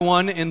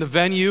One in the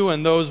venue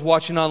and those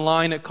watching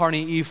online at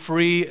Carnegie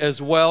Free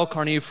as well,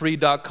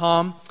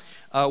 carnegiefree.com.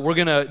 We're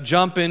going to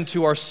jump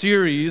into our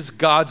series,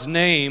 God's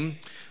Name.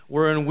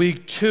 We're in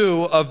week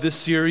 2 of this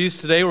series.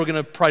 Today we're going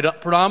to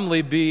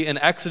predominantly be in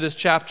Exodus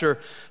chapter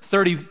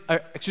 3.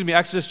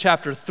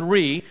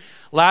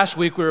 Last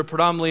week we were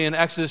predominantly in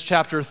Exodus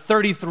chapter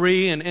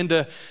 33 and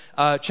into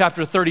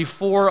chapter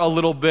 34 a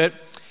little bit.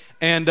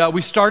 And we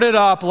started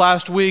up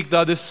last week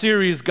this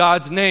series,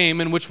 God's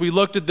Name, in which we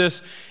looked at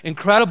this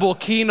incredible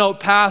keynote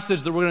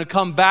passage that we're going to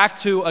come back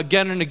to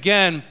again and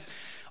again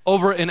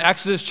over in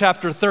Exodus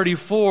chapter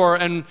 34.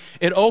 And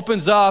it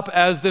opens up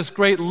as this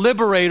great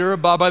liberator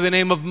by the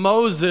name of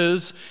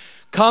Moses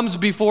comes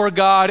before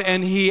God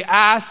and he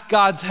asks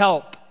God's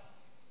help.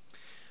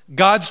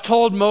 God's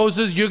told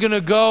Moses, you're going to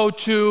go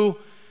to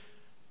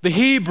the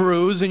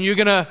Hebrews and you're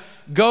going to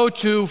go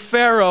to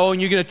Pharaoh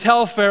and you're going to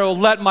tell Pharaoh,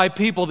 let my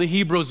people, the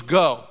Hebrews,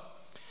 go.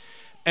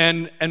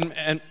 And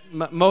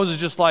Moses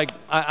just like,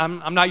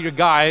 I'm not your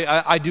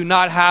guy. I do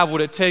not have what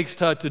it takes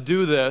to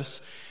do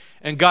this.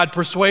 And God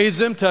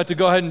persuades him to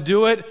go ahead and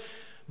do it.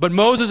 But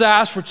Moses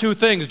asked for 2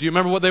 things. Do you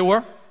remember what they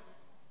were?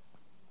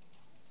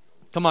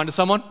 Come on, to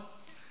someone.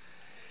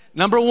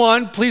 Number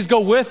 1, please go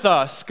with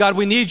us. God,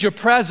 we need your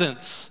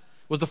presence,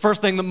 was the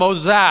first thing that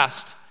Moses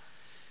asked.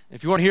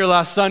 If you weren't here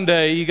last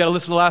Sunday, you got to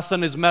listen to last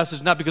Sunday's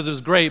message, not because it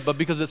was great, but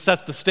because it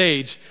sets the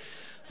stage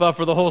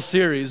for the whole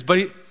series.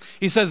 But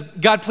he says,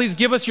 God, please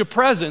give us your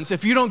presence.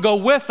 If you don't go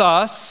with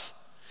us,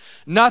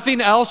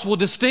 nothing else will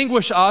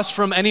distinguish us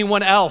from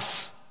anyone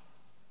else.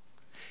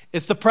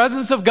 It's the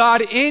presence of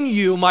God in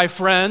you, my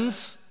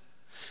friends,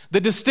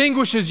 that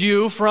distinguishes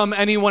you from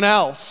anyone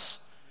else.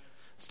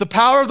 It's the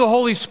power of the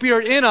Holy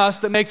Spirit in us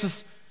that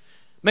makes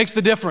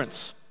the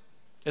difference.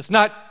 It's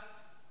not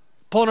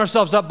pulling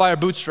ourselves up by our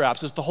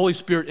bootstraps. It's the Holy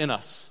Spirit in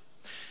us.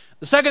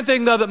 The second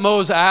thing, though, that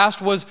Moses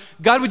asked was,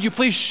 God, would you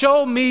please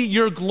show me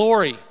your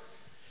glory?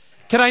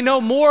 Can I know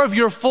more of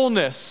your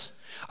fullness?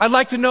 I'd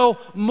like to know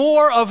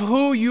more of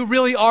who you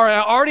really are.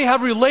 I already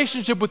have a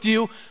relationship with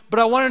you, but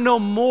I want to know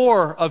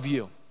more of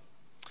you.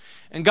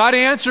 And God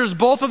answers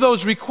both of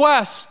those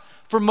requests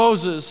for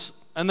Moses.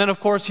 And then,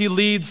 of course, he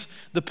leads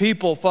the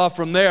people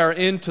from there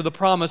into the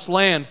promised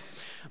land.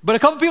 But a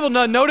couple people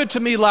noted to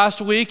me last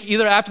week,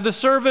 either after the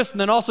service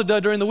and then also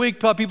during the week,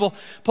 people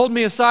pulled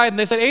me aside and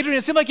they said, Adrian,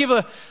 it seemed like you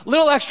have a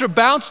little extra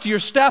bounce to your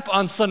step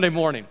on Sunday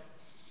morning.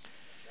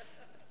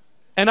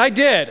 And I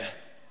did.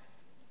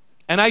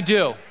 And I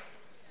do.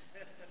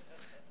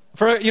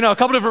 For a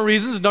couple different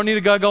reasons. Don't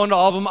need to go into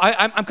all of them.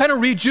 I'm kind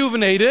of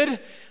rejuvenated.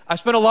 I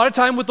spent a lot of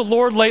time with the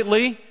Lord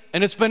lately,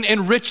 and it's been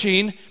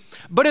enriching.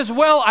 But as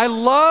well, I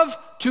love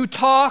to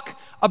talk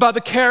about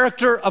the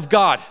character of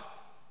God.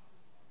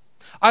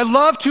 I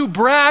love to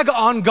brag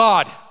on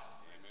God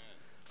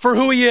for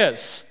who he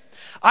is.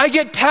 I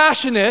get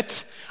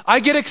passionate,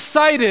 I get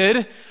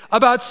excited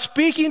about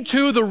speaking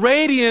to the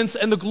radiance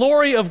and the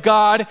glory of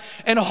God,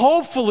 and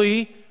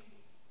hopefully,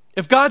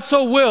 if God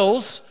so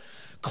wills,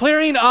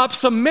 clearing up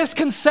some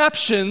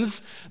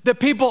misconceptions that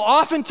people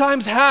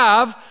oftentimes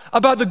have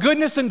about the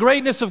goodness and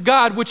greatness of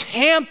God, which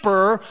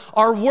hamper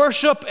our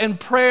worship and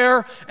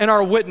prayer and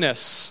our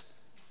witness.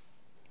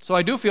 So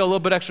I do feel a little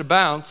bit extra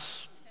bounce.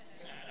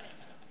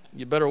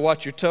 You better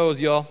watch your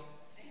toes, y'all.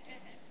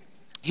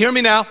 Hear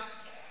me now.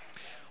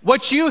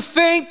 What you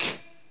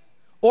think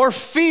or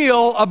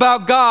feel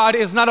about God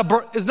is not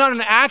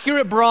an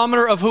accurate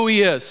barometer of who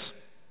he is.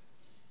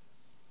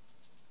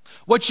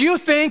 What you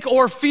think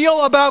or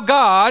feel about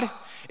God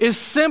is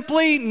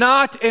simply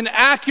not an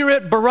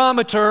accurate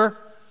barometer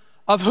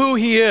of who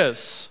he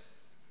is.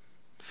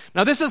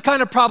 Now, this is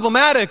kind of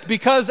problematic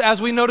because,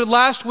 as we noted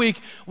last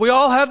week, we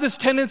all have this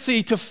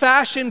tendency to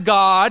fashion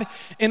God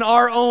in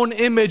our own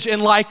image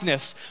and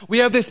likeness. We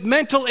have this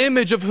mental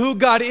image of who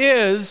God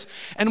is,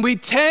 and we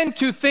tend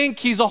to think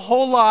he's a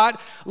whole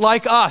lot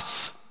like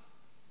us.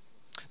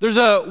 There's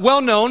a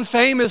well-known,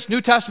 famous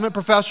New Testament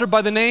professor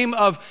by the name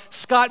of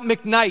Scot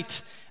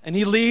McKnight, and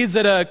he leads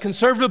at a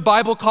conservative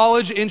Bible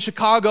college in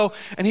Chicago,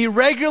 and he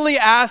regularly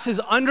asks his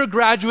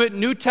undergraduate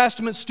New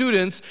Testament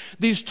students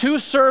these 2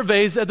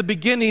 surveys at the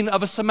beginning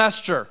of a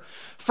semester.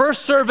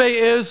 First survey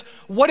is,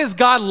 what is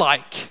God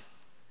like?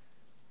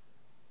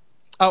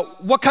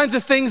 What kinds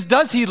of things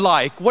does he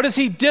like? What does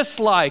he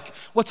dislike?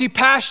 What's he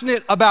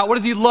passionate about? What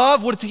does he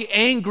love? What is he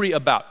angry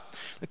about?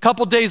 A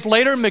couple days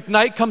later,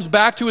 McKnight comes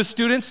back to his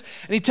students,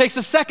 and he takes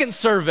a second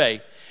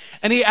survey.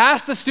 And he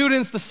asks the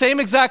students the same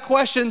exact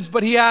questions,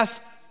 but he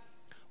asks,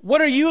 what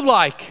are you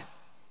like?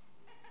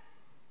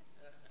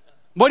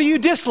 What do you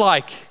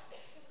dislike?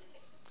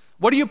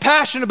 What are you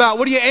passionate about?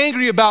 What are you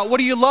angry about? What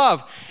do you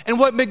love? And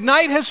what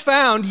McKnight has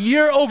found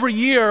year over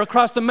year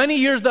across the many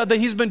years that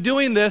he's been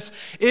doing this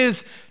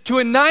is to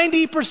a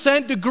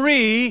 90%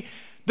 degree,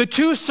 the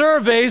 2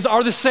 surveys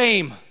are the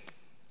same.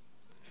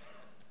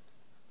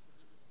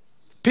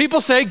 People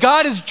say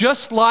God is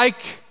just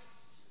like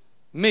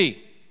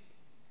me.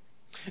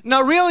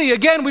 Now, really,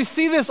 again, we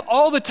see this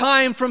all the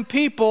time from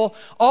people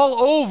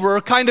all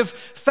over, kind of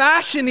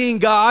fashioning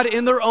God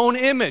in their own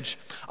image.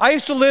 I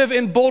used to live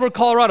in Boulder,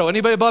 Colorado.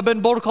 Anybody been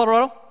in Boulder,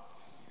 Colorado?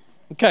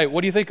 Okay,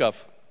 what do you think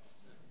of?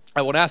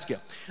 I won't ask you.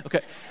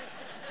 Okay.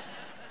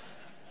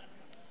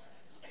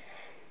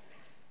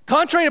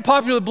 Contrary to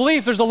popular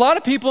belief, there's a lot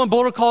of people in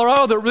Boulder,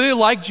 Colorado that really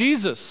like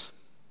Jesus.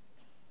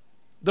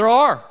 There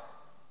are.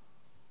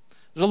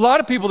 There's a lot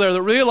of people there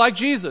that really like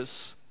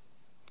Jesus.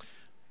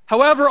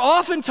 However,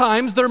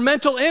 oftentimes their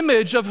mental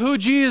image of who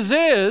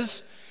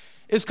Jesus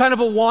is kind of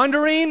a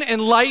wandering,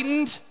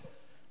 enlightened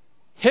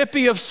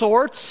hippie of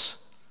sorts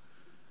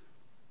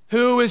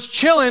who is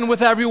chilling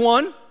with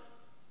everyone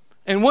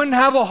and wouldn't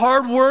have a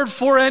hard word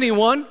for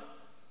anyone.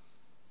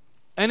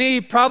 And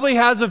he probably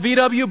has a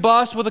VW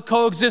bus with a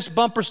Coexist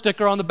bumper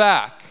sticker on the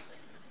back.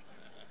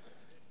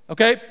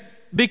 Okay?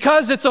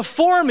 Because it's a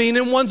forming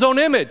in one's own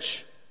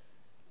image.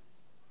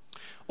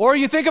 Or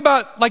you think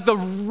about like the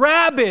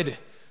rabid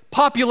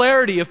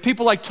popularity of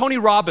people like Tony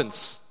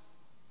Robbins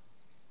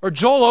or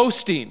Joel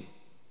Osteen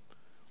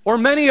or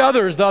many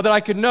others, though, that I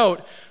could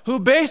note, who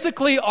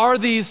basically are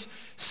these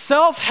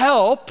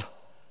self-help,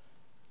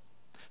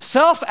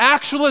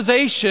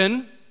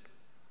 self-actualization,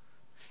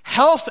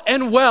 health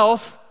and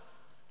wealth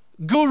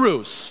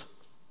gurus.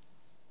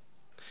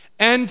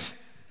 And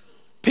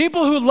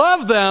people who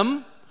love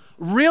them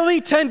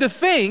really tend to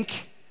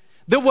think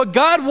that what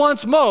God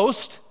wants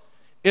most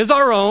is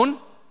our own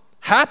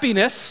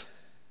happiness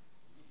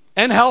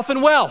and health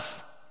and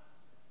wealth.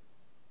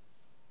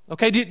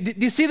 Okay, do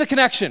you see the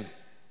connection?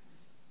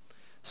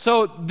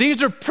 So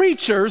these are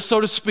preachers,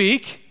 so to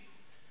speak,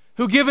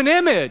 who give an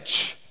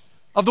image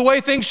of the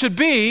way things should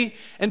be,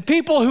 and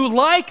people who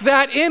like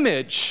that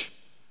image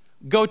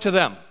go to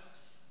them,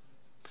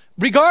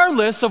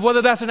 regardless of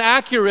whether that's an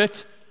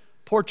accurate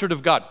portrait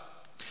of God.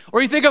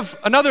 Or you think of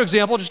another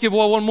example, just give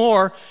one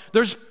more.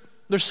 There's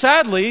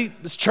sadly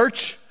this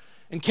church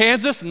in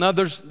Kansas, and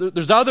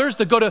there's others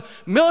that go to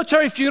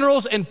military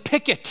funerals and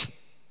picket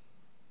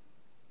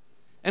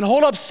and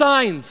hold up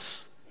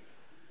signs.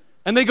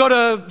 And they go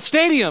to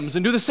stadiums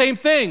and do the same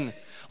thing,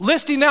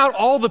 listing out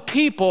all the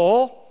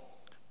people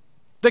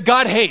that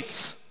God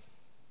hates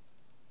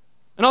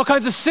and all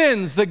kinds of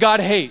sins that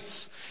God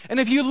hates. And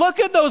if you look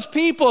at those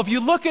people, if you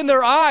look in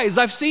their eyes,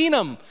 I've seen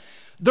them,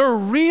 they're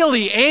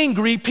really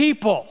angry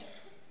people.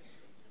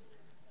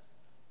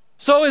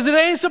 So is it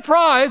any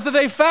surprise that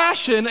they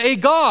fashion a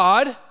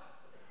God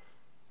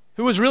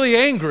who is really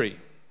angry?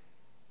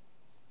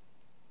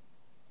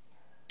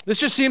 This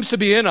just seems to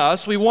be in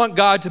us. We want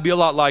God to be a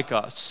lot like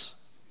us.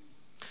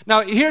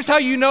 Now, here's how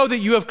you know that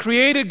you have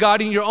created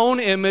God in your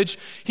own image.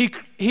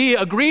 He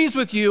agrees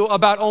with you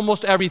about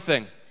almost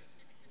everything.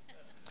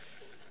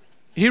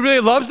 He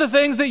really loves the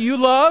things that you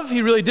love.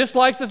 He really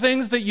dislikes the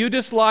things that you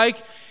dislike.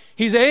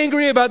 He's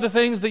angry about the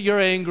things that you're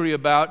angry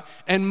about.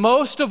 And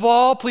most of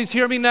all, please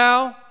hear me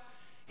now,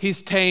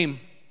 he's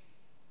tame.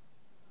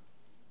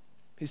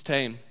 He's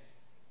tame.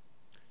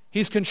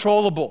 He's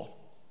controllable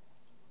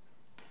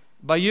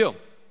by you.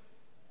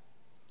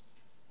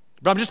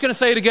 But I'm just going to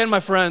say it again,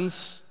 my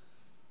friends.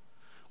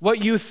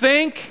 What you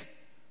think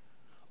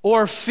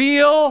or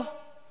feel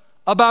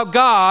about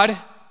God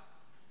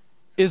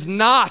is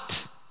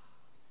not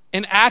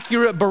an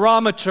accurate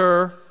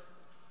barometer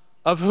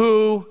of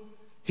who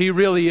He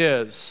really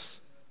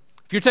is.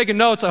 If you're taking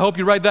notes, I hope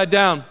you write that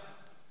down.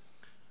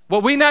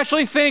 What we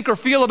naturally think or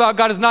feel about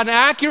God is not an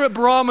accurate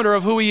barometer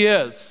of who He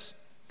is.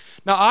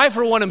 Now, I,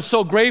 for one, am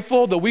so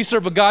grateful that we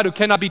serve a God who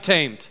cannot be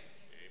tamed.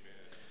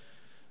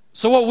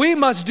 So what we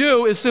must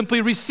do is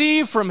simply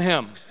receive from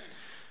Him.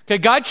 Okay,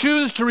 God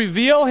chooses to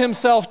reveal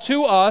Himself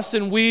to us,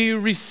 and we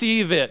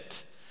receive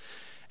it.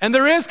 And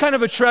there is kind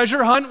of a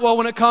treasure hunt,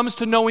 when it comes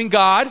to knowing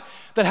God,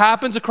 that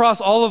happens across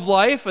all of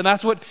life, and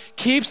that's what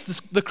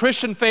keeps the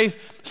Christian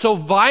faith so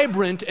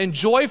vibrant and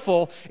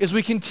joyful, is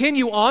we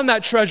continue on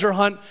that treasure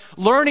hunt,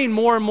 learning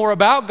more and more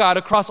about God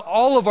across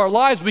all of our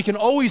lives. We can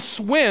always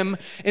swim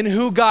in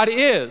who God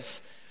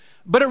is.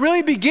 But it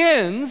really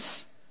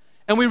begins,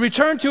 and we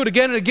return to it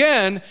again and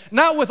again,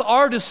 not with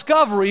our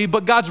discovery,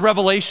 but God's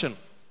revelation.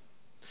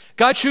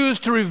 God chooses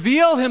to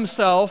reveal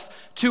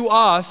Himself to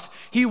us.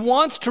 He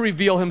wants to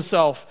reveal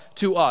Himself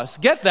to us.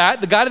 Get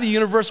that? The God of the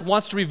universe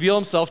wants to reveal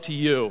Himself to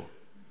you.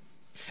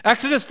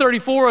 Exodus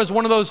 34 is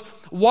one of those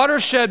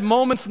watershed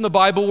moments in the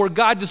Bible where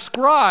God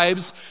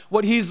describes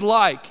what He's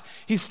like.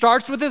 He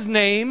starts with His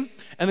name,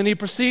 and then He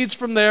proceeds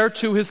from there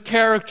to His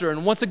character.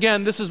 And once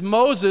again, this is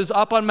Moses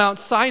up on Mount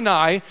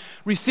Sinai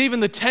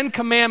receiving the 10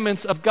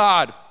 Commandments of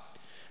God.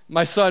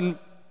 My son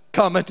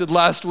commented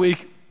last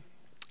week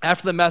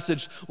after the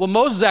message, well,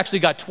 Moses actually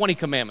got 20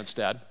 commandments,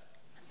 Dad.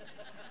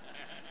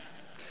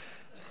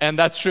 And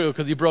that's true,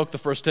 because he broke the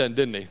first 10,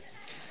 didn't he?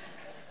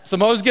 So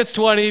Moses gets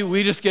 20,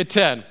 we just get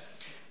 10.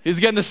 He's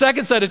getting the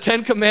second set of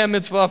 10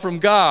 commandments from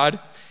God.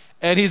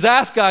 And he's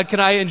asked God, can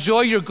I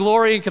enjoy your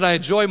glory and can I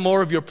enjoy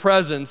more of your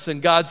presence?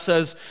 And God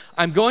says,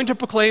 I'm going to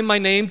proclaim my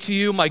name to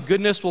you. My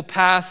goodness will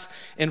pass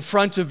in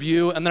front of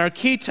you. And then our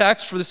key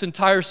text for this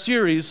entire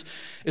series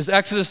is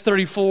Exodus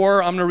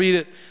 34. I'm going to read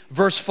it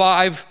verse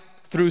 5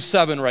 through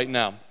 7 right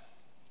now.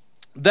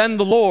 Then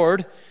the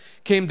Lord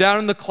came down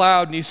in the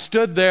cloud and he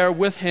stood there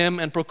with him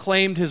and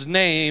proclaimed his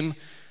name,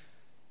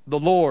 the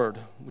Lord,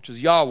 which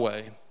is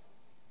Yahweh.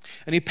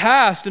 And he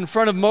passed in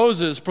front of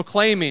Moses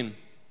proclaiming,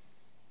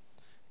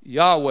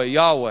 Yahweh,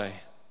 Yahweh,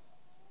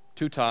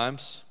 2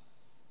 times.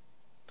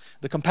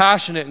 The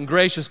compassionate and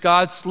gracious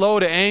God, slow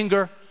to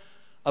anger,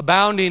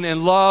 abounding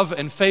in love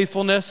and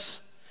faithfulness,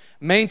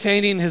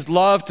 maintaining his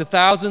love to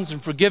thousands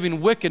and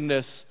forgiving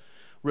wickedness,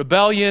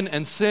 rebellion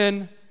and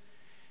sin,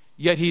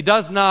 yet he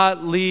does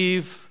not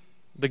leave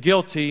the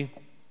guilty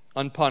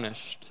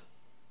unpunished.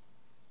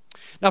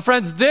 Now,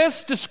 friends,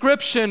 this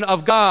description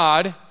of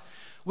God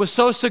was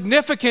so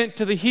significant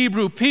to the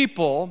Hebrew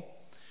people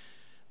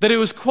that it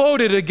was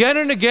quoted again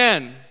and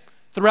again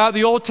throughout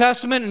the Old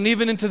Testament and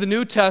even into the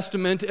New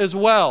Testament as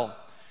well.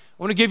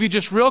 I want to give you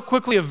just real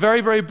quickly a very,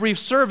 very brief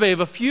survey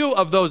of a few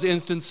of those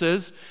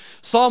instances.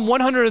 Psalm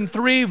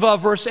 103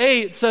 verse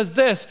 8 says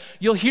this.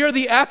 You'll hear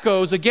the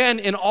echoes again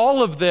in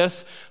all of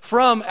this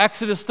from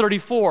Exodus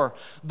 34.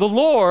 The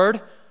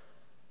Lord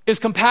is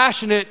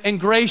compassionate and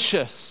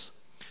gracious.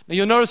 Now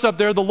you'll notice up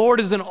there the Lord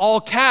is in all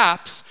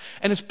caps,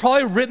 and it's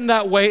probably written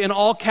that way in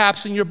all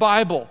caps in your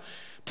Bible.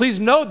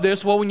 Please note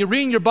this, when you're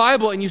reading your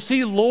Bible and you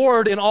see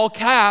Lord in all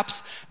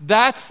caps,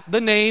 that's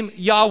the name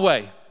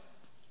Yahweh.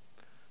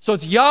 So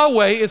it's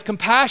Yahweh is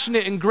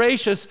compassionate and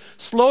gracious,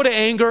 slow to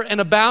anger,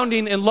 and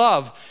abounding in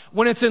love.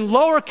 When it's in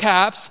lower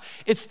caps,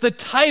 it's the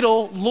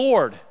title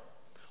Lord,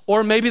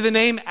 or maybe the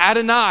name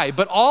Adonai.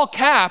 But all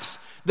caps,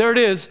 there it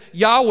is,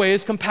 Yahweh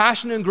is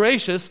compassionate and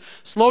gracious,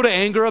 slow to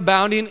anger,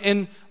 abounding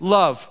in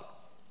love.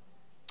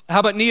 How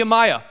about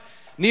Nehemiah?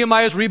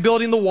 Nehemiah is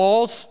rebuilding the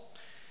walls.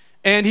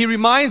 And he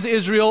reminds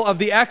Israel of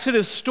the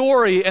Exodus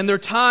story and their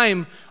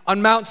time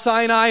on Mount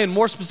Sinai, and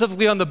more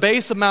specifically on the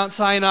base of Mount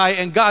Sinai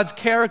and God's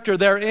character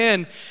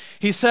therein.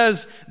 He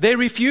says, they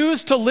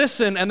refused to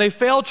listen and they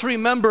failed to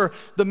remember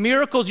the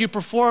miracles you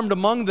performed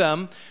among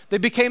them. They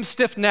became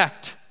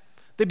stiff-necked.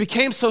 They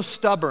became so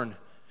stubborn.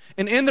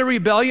 And in their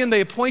rebellion,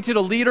 they appointed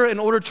a leader in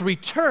order to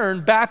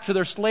return back to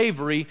their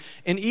slavery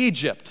in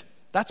Egypt.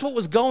 That's what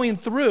was going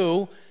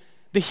through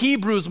the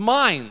Hebrews'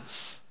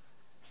 minds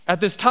at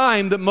this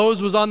time that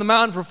Moses was on the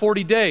mountain for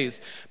 40 days.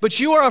 But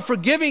you are a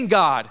forgiving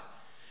God.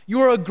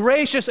 You are a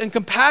gracious and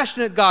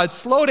compassionate God,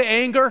 slow to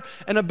anger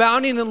and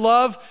abounding in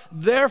love.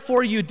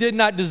 Therefore, you did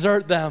not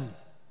desert them.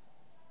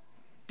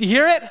 Do you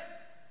hear it?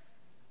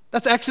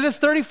 That's Exodus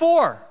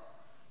 34.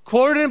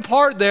 Quoted in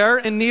part there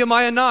in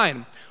Nehemiah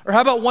 9. Or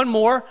how about one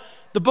more?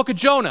 The book of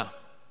Jonah.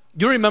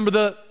 You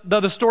remember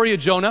the story of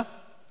Jonah?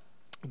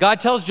 God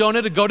tells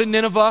Jonah to go to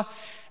Nineveh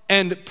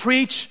and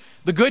preach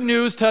the good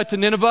news to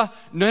Nineveh.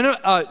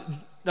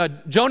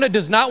 Jonah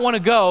does not want to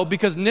go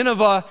because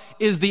Nineveh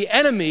is the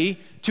enemy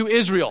to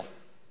Israel.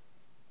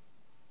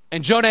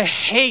 And Jonah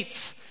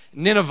hates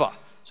Nineveh.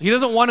 So he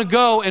doesn't want to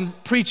go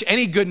and preach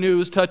any good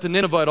news to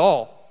Nineveh at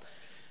all.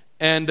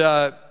 And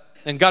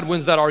God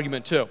wins that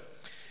argument too.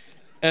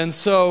 And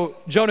so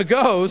Jonah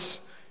goes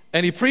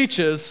and he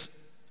preaches,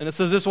 and it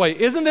says this way,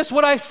 isn't this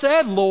what I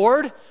said,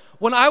 Lord,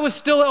 when I was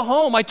still at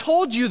home? I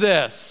told you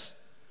this.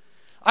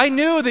 I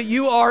knew that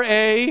you are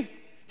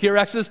here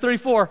Exodus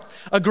 34,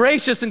 a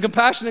gracious and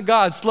compassionate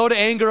God, slow to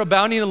anger,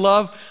 abounding in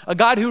love, a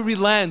God who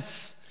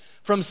relents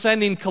from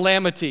sending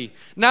calamity.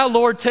 Now,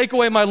 Lord, take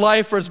away my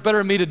life, for it's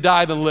better me to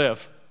die than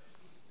live.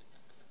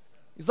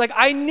 He's like,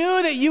 I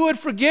knew that you would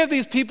forgive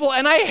these people,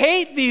 and I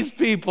hate these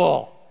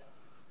people.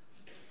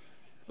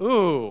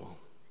 Ooh,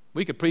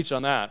 we could preach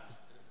on that,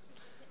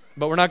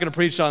 but we're not going to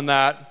preach on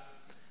that.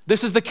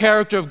 This is the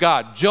character of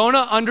God.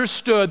 Jonah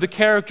understood the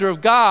character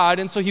of God,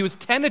 and so he was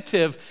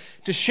tentative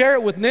to share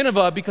it with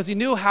Nineveh because he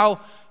knew how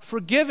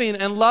forgiving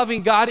and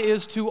loving God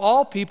is to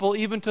all people,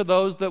 even to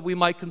those that we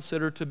might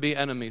consider to be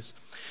enemies.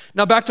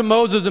 Now back to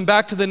Moses and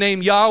back to the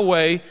name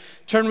Yahweh.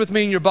 Turn with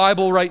me in your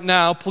Bible right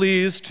now,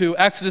 please, to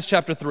Exodus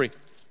chapter 3.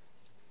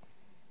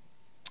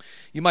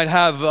 You might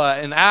have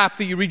an app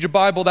that you read your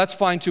Bible, that's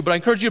fine too, but I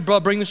encourage you to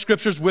bring the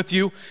scriptures with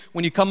you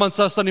when you come on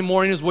Sunday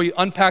morning as we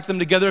unpack them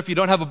together. If you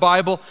don't have a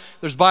Bible,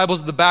 there's Bibles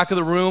at the back of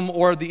the room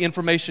or the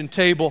information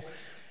table.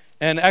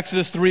 And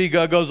Exodus 3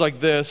 goes like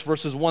this,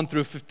 verses 1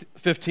 through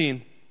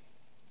 15.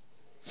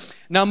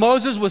 Now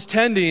Moses was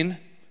tending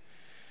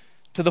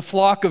to the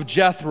flock of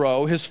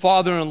Jethro, his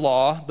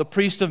father-in-law, the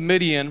priest of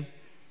Midian,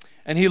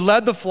 and he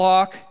led the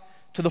flock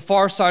to the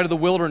far side of the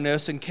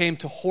wilderness and came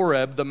to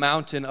Horeb, the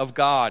mountain of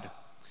God.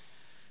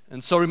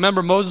 And so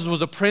remember, Moses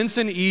was a prince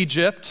in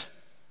Egypt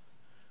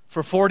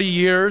for 40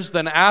 years.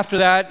 Then after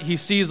that, he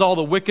sees all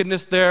the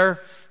wickedness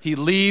there. He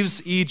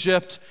leaves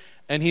Egypt,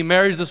 and he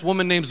marries this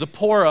woman named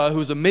Zipporah,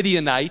 who's a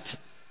Midianite.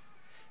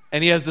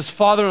 And he has this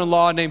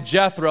father-in-law named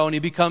Jethro, and he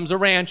becomes a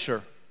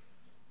rancher.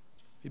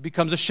 He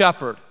becomes a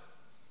shepherd.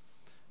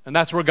 And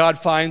that's where God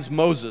finds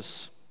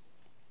Moses.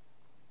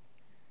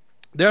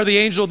 There the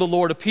angel of the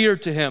Lord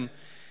appeared to him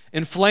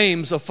in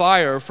flames of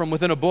fire from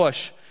within a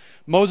bush.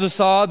 Moses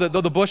saw that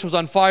though the bush was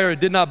on fire, it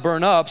did not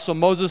burn up. So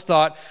Moses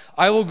thought,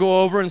 I will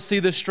go over and see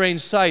this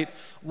strange sight,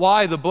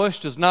 why the bush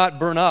does not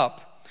burn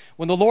up.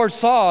 When the Lord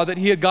saw that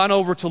he had gone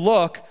over to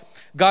look,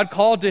 God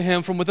called to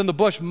him from within the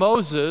bush,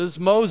 Moses,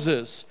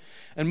 Moses.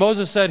 And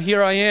Moses said,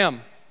 Here I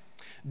am.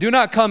 Do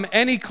not come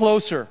any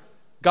closer,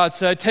 God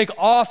said. Take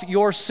off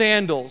your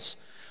sandals,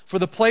 for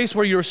the place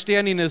where you are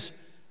standing is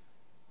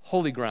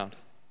holy ground.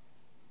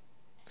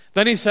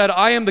 Then he said,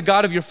 I am the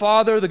God of your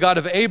father, the God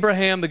of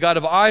Abraham, the God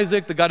of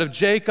Isaac, the God of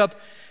Jacob.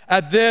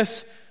 At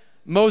this,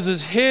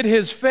 Moses hid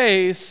his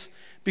face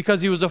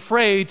because he was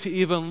afraid to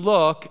even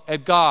look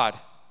at God.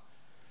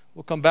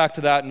 We'll come back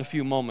to that in a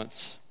few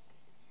moments.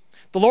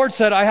 The Lord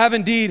said, I have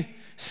indeed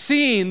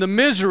seen the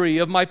misery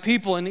of my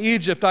people in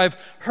Egypt. I have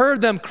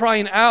heard them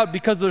crying out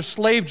because of their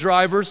slave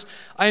drivers.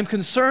 I am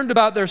concerned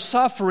about their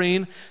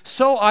suffering,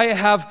 so I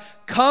have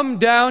come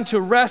down to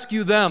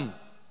rescue them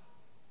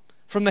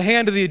from the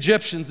hand of the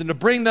Egyptians and to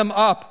bring them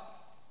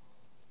up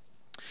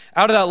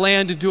out of that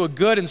land into a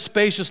good and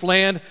spacious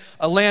land,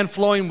 a land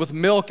flowing with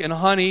milk and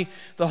honey,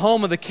 the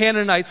home of the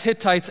Canaanites,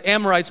 Hittites,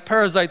 Amorites,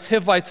 Perizzites,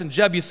 Hivites, and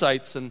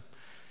Jebusites, and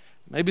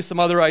maybe some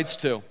otherites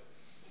too.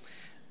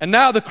 And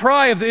now the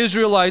cry of the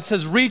Israelites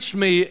has reached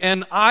me,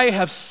 and I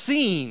have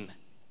seen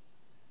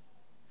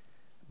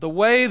the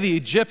way the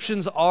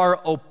Egyptians are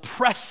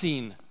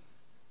oppressing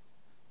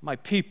my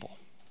people.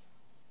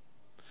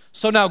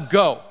 So now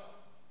go.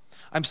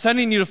 I'm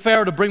sending you to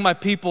Pharaoh to bring my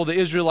people, the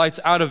Israelites,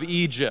 out of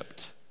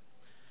Egypt.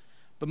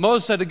 But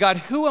Moses said to God,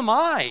 who am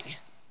I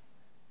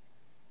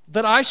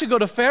that I should go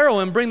to Pharaoh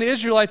and bring the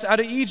Israelites out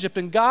of Egypt?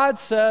 And God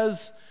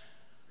says,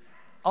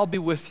 I'll be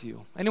with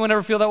you. Anyone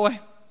ever feel that way?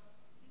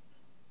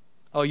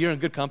 Oh, you're in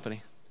good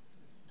company.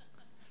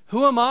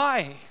 Who am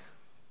I?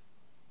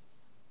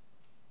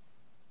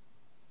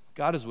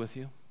 God is with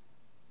you.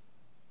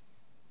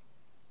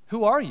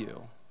 Who are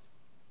you?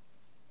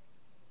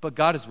 But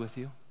God is with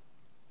you.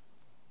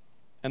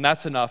 And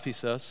that's enough, he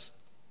says.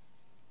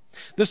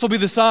 This will be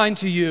the sign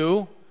to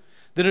you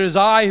that it is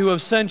I who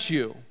have sent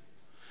you.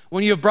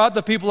 When you have brought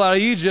the people out of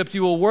Egypt,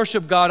 you will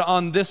worship God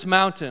on this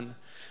mountain.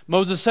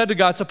 Moses said to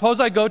God, suppose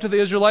I go to the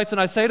Israelites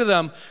and I say to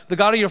them, the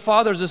God of your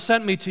fathers has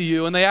sent me to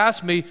you, and they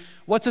ask me,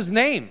 what's his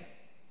name?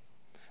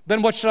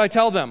 Then what should I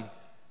tell them?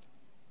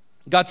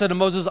 God said to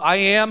Moses, I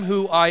am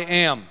who I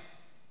am.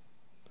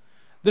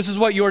 This is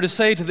what you are to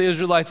say to the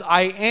Israelites,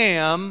 I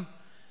am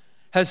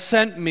has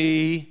sent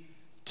me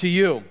to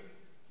you.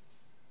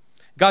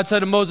 God said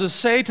to Moses,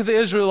 say to the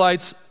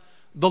Israelites,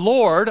 the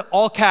Lord,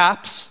 all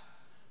caps,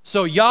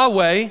 so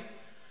Yahweh,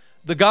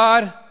 the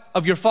God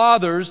of your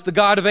fathers, the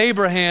God of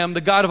Abraham, the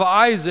God of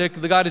Isaac,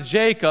 the God of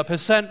Jacob,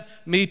 has sent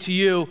me to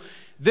you.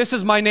 This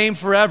is my name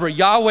forever.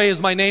 Yahweh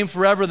is my name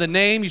forever. The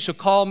name you shall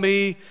call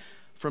me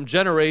from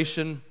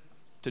generation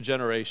to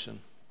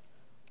generation.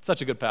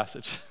 Such a good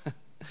passage.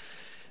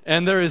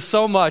 And there is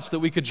so much that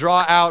we could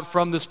draw out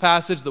from this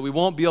passage that we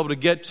won't be able to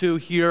get to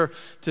here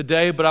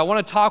today. But I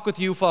want to talk with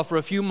you for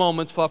a few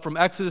moments from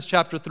Exodus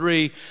chapter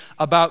 3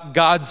 about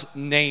God's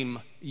name,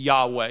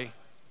 Yahweh.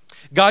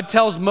 God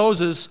tells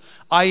Moses,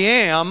 I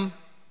am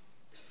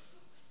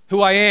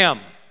who I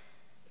am.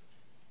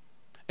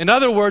 In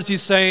other words,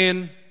 he's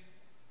saying,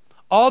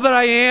 all that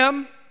I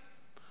am,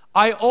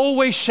 I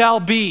always shall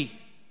be.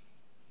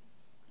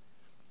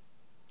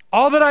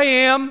 All that I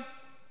am,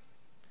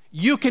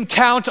 you can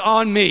count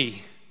on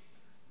me.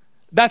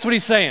 That's what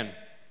he's saying.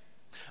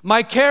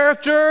 My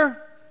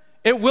character,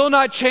 it will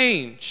not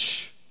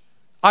change.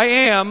 I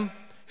am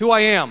who I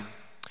am.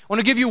 I want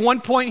to give you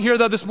one point here,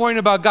 though, this morning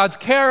about God's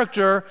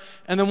character,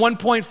 and then one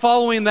point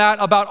following that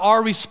about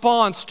our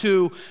response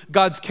to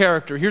God's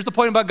character. Here's the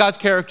point about God's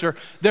character.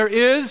 There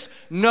is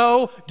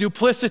no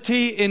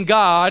duplicity in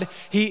God.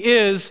 He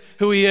is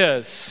who he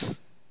is.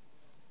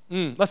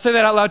 Let's say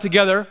that out loud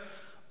together.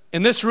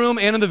 In this room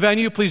and in the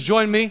venue, please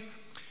join me.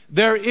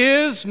 There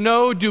is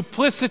no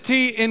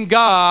duplicity in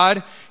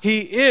God. He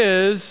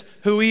is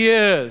who he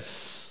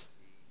is.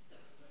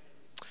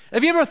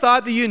 Have you ever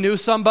thought that you knew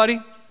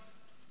somebody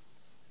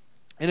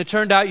and it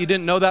turned out you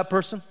didn't know that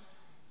person?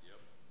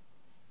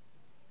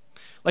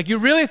 Like you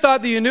really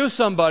thought that you knew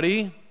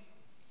somebody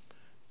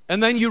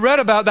and then you read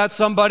about that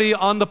somebody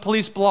on the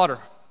police blotter.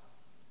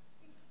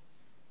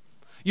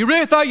 You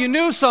really thought you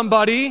knew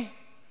somebody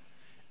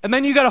and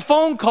then you got a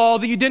phone call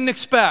that you didn't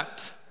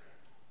expect.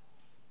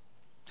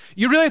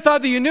 You really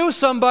thought that you knew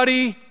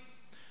somebody,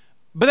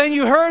 but then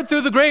you heard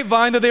through the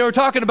grapevine that they were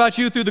talking about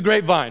you through the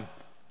grapevine.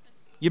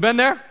 You been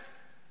there?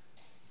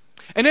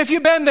 And if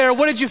you've been there,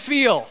 what did you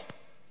feel?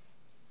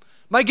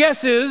 My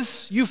guess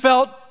is you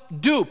felt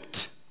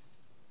duped.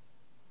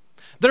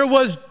 There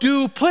was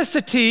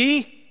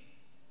duplicity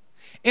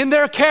in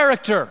their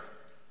character.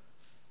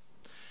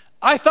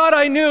 I thought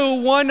I knew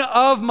one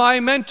of my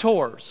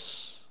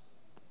mentors,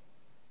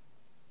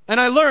 and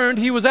I learned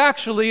he was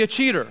actually a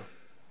cheater.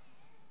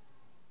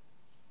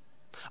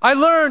 I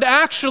learned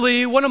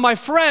actually one of my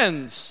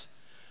friends,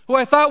 who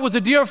I thought was a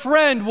dear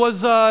friend,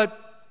 was a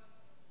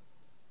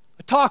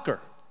talker.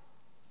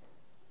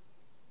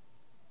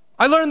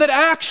 I learned that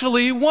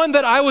actually one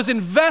that I was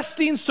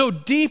investing so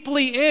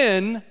deeply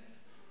in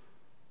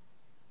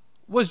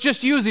was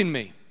just using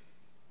me.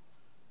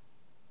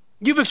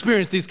 You've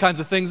experienced these kinds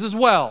of things as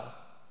well.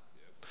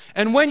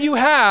 And when you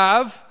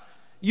have,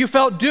 you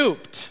felt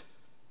duped.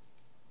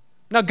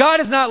 Now, God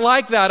is not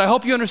like that. I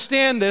hope you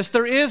understand this.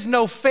 There is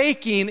no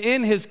faking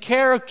in his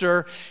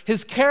character.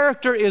 His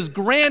character is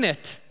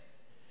granite,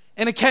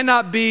 and it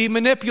cannot be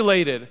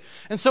manipulated.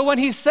 And so when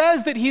he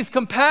says that he's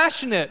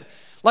compassionate,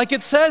 like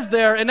it says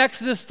there in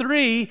Exodus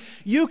 3,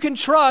 you can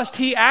trust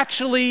he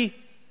actually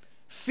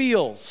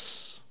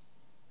feels.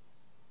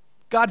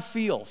 God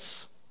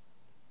feels.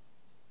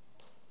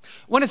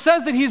 When it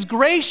says that he's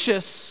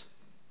gracious,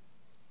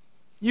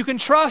 you can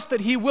trust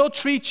that he will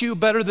treat you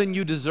better than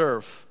you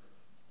deserve.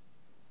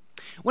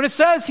 When it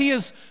says he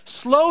is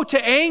slow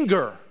to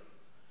anger,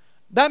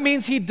 that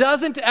means he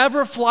doesn't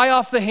ever fly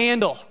off the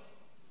handle.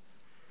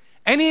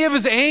 Any of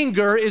his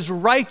anger is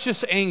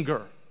righteous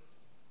anger.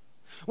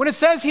 When it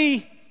says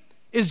he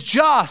is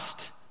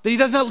just, that he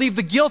does not leave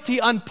the guilty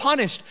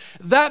unpunished,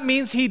 that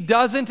means he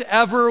doesn't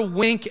ever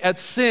wink at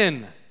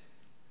sin.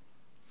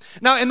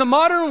 Now, in the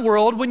modern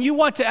world, when you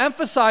want to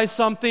emphasize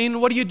something,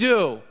 what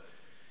do?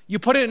 You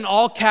put it in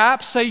all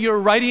caps. Say you're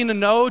writing a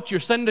note, you're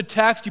sending a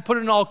text, you put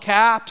it in all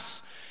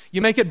caps.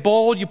 You make it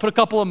bold, you put a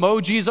couple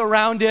emojis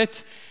around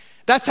it.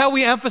 That's how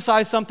we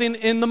emphasize something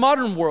in the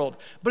modern world.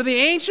 But in the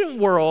ancient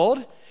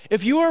world,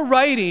 if you were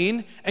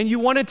writing and you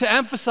wanted to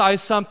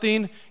emphasize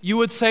something, you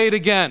would say it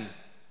again.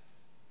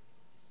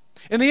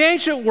 In the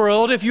ancient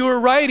world, if you were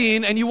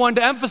writing and you wanted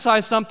to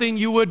emphasize something,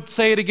 you would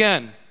say it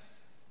again.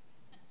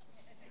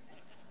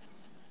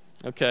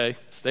 Okay,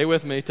 stay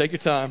with me, take your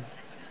time.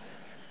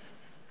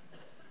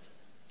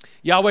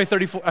 Yahweh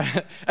 34,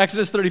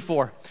 Exodus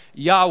 34.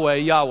 Yahweh,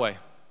 Yahweh.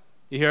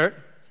 You hear it?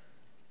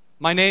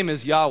 My name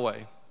is Yahweh.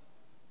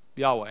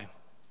 Yahweh.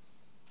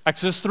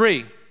 Exodus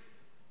 3.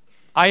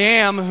 I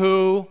am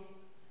who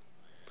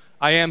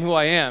I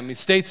am. He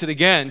states it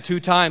again 2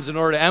 times in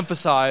order to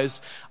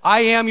emphasize,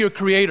 I am your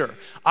creator.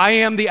 I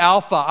am the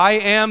Alpha. I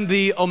am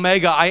the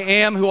Omega. I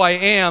am who I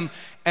am.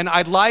 And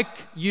I'd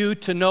like you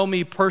to know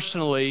me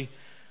personally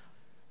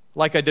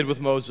like I did with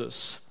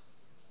Moses.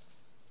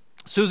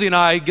 Susie and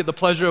I get the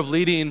pleasure of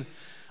leading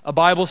a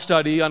Bible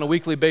study on a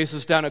weekly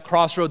basis down at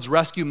Crossroads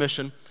Rescue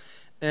Mission.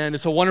 And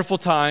it's a wonderful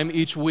time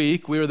each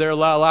week. We were there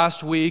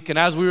last week, and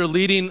as we were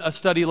leading a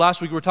study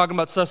last week, we were talking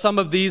about some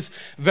of these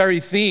very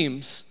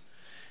themes.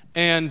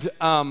 And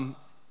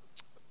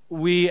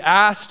we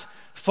asked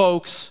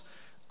folks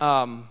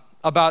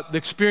about the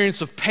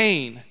experience of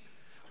pain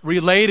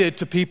related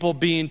to people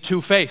being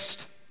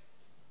two-faced.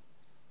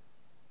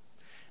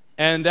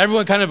 And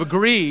everyone kind of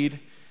agreed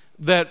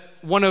that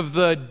one of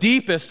the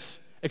deepest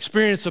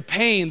experience of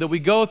pain that we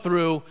go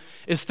through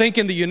is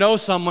thinking that you know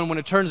someone when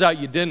it turns out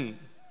you didn't.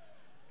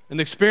 And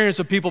the experience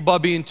of people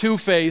being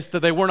two-faced, that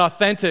they weren't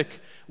authentic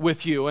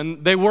with you.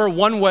 And they were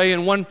one way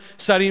in one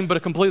setting, but a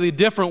completely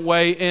different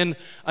way in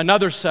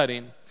another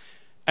setting.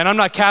 And I'm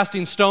not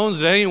casting stones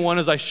at anyone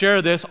as I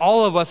share this.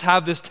 All of us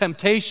have this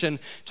temptation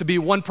to be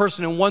one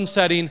person in one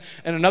setting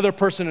and another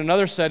person in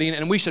another setting,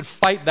 and we should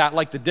fight that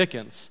like the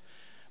Dickens.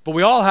 But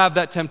we all have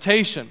that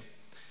temptation.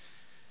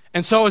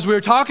 And so as we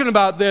were talking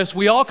about this,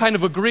 we all kind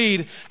of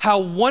agreed how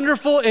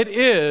wonderful it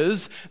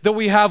is that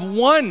we have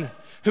one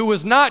who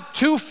is not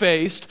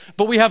two-faced,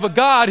 but we have a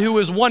God who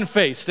is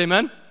one-faced.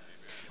 Amen?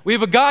 We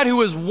have a God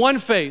who is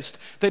one-faced,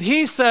 that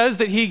he says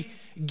that he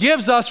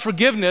gives us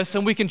forgiveness,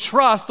 and we can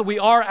trust that we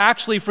are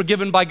actually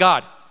forgiven by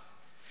God.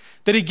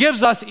 That he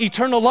gives us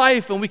eternal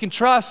life, and we can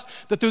trust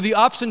that through the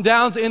ups and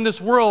downs in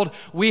this world,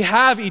 we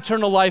have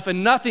eternal life,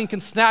 and nothing can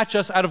snatch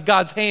us out of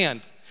God's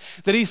hand.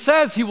 That he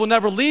says he will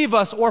never leave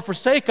us or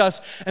forsake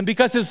us, and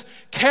because his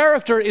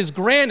character is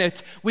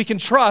granite, we can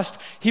trust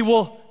he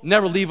will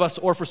never leave us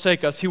or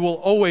forsake us. He will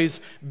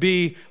always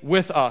be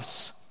with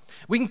us.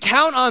 We can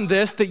count on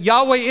this, that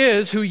Yahweh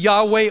is who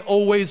Yahweh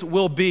always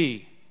will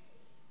be.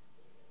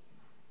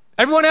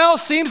 Everyone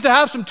else seems to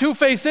have some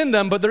two-face in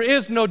them, but there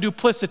is no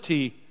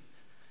duplicity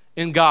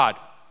in God.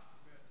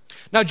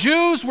 Now,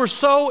 Jews were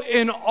so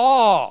in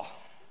awe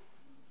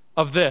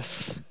of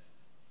this.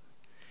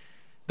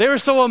 They were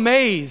so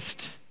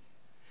amazed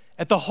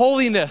at the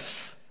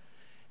holiness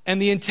and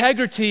the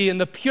integrity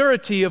and the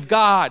purity of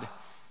God,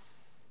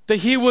 that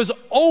he was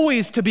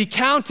always to be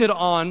counted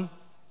on,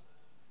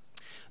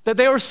 that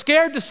they were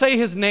scared to say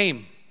his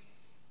name.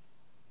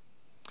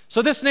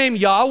 So this name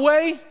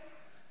Yahweh,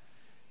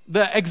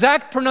 the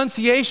exact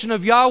pronunciation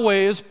of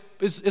Yahweh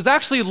is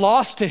actually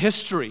lost to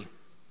history.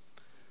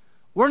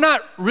 We're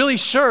not really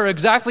sure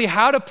exactly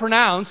how to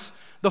pronounce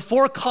the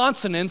 4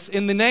 consonants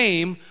in the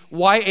name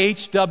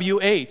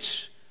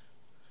YHWH.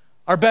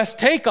 Our best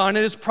take on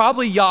it is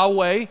probably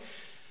Yahweh,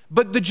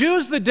 but the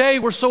Jews of the day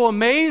were so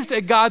amazed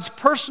at God's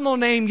personal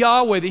name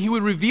Yahweh that he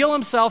would reveal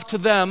himself to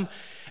them,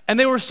 and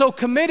they were so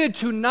committed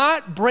to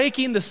not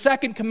breaking the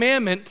second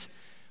commandment,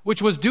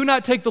 which was do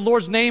not take the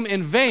Lord's name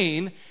in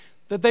vain,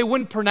 that they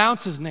wouldn't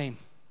pronounce his name.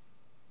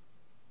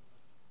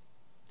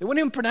 They wouldn't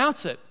even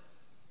pronounce it.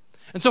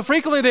 And so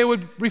frequently they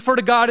would refer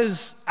to God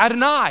as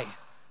Adonai,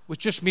 which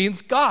just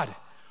means God,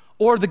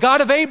 or the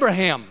God of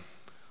Abraham,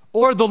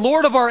 or the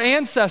Lord of our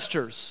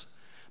ancestors.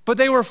 But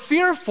they were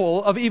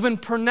fearful of even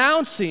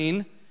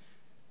pronouncing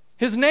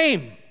his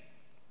name.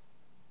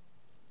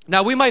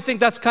 Now, we might think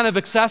that's kind of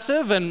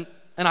excessive, and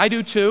I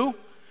do too.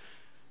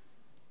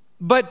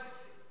 But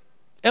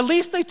at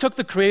least they took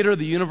the creator of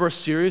the universe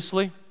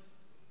seriously.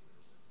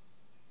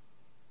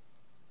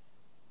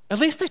 At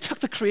least they took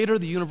the creator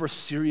of the universe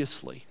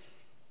seriously.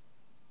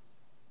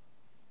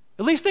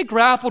 At least they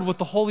grappled with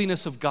the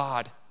holiness of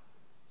God.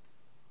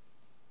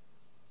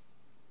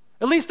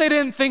 At least they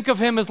didn't think of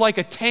him as like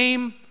a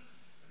tame,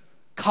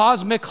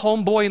 cosmic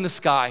homeboy in the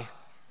sky.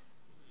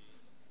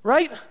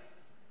 Right?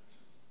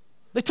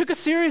 They took it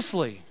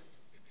seriously.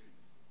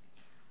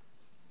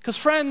 Because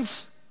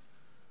friends,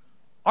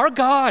 our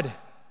God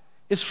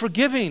is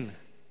forgiving,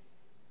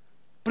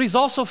 but he's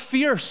also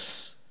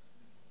fierce.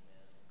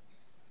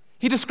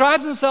 He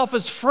describes himself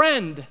as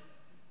friend,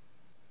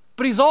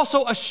 but he's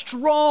also a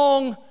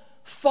strong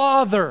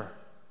Father.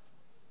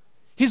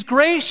 He's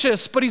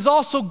gracious, but he's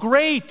also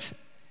great.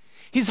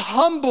 He's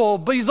humble,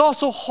 but he's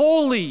also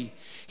holy.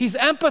 He's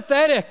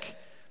empathetic,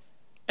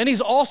 and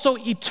he's also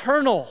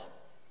eternal.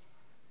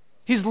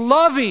 He's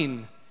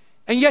loving,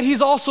 and yet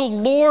he's also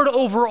Lord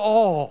over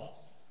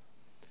all.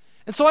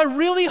 And so I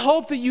really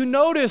hope that you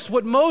notice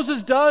what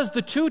Moses does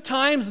the two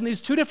times in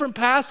these two different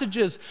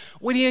passages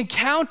when he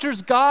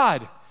encounters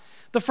God.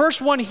 The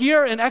first one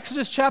here in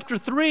Exodus chapter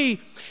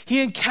 3,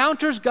 he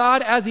encounters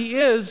God as he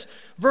is.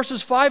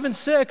 Verses 5 and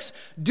 6,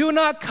 do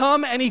not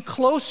come any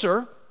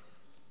closer.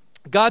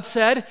 God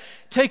said,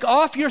 take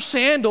off your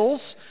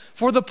sandals,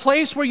 for the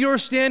place where you are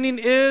standing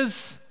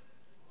is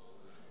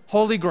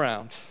holy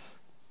ground.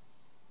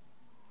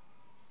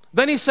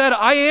 Then he said,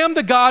 I am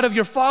the God of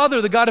your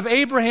father, the God of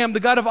Abraham,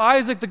 the God of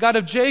Isaac, the God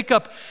of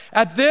Jacob.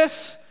 At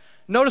this,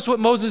 notice what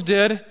Moses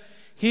did.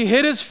 He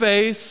hid his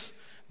face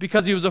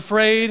because he was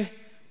afraid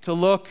to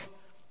look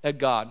at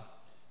God.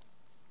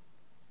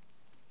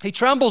 He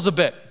trembles a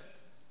bit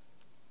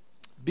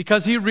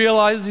because he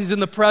realizes he's in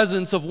the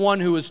presence of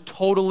one who is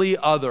totally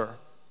other.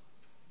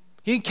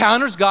 He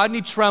encounters God and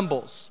he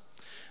trembles.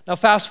 Now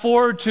fast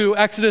forward to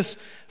Exodus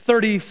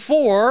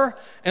 34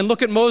 and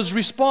look at Moses'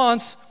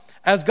 response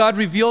as God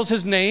reveals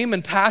his name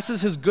and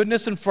passes his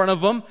goodness in front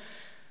of him.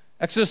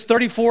 Exodus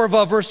 34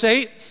 verse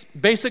 8,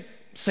 basic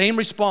same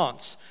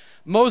response.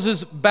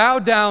 Moses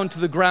bowed down to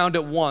the ground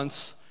at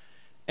once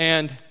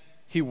and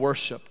he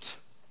worshiped.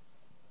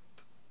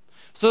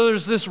 So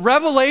there's this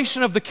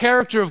revelation of the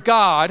character of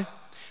God,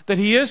 that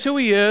he is who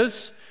he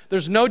is,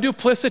 there's no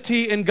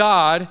duplicity in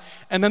God,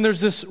 and then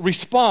there's this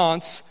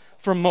response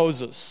from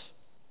Moses.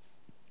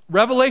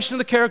 Revelation of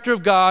the character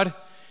of God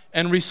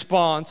and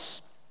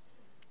response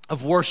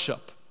of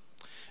worship.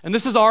 And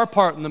this is our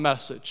part in the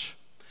message.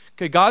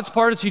 Okay, God's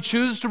part is he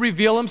chooses to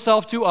reveal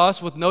himself to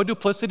us with no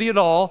duplicity at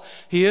all.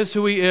 He is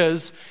who he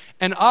is.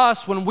 And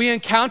us, when we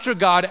encounter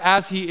God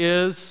as he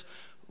is,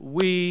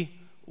 we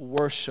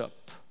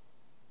worship.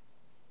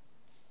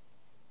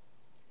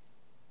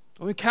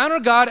 When we encounter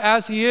God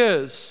as he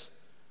is,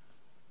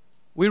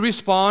 we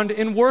respond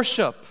in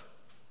worship.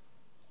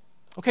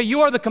 Okay,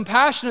 you are the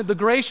compassionate, the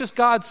gracious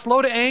God,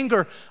 slow to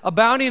anger,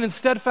 abounding in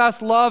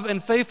steadfast love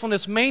and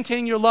faithfulness,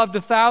 maintaining your love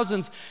to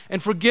thousands,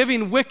 and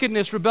forgiving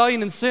wickedness,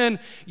 rebellion, and sin,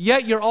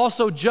 yet you're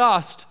also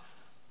just.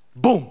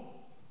 Boom.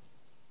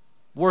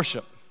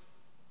 Worship.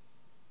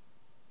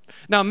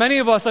 Now, many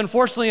of us,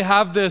 unfortunately,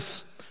 have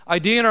this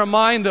idea in our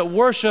mind that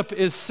worship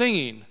is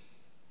singing.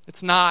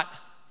 It's not.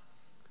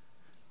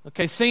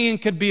 Okay, singing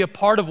could be a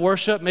part of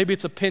worship. Maybe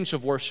it's a pinch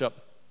of worship.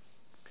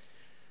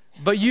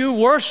 But you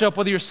worship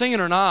whether you're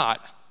singing or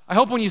not. I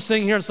hope when you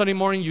sing here on Sunday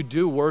morning, you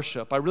do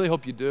worship. I really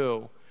hope you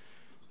do.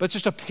 But it's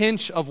just a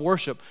pinch of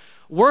worship.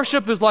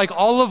 Worship is like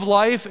all of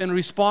life in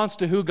response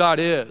to who God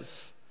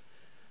is.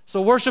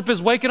 So worship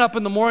is waking up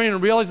in the morning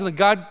and realizing that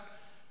God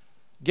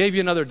gave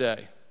you another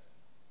day.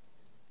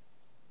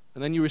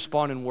 And then you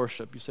respond in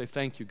worship. You say,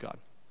 thank you, God.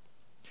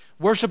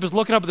 Worship is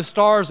looking up at the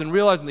stars and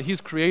realizing that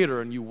he's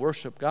creator, and you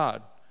worship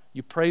God.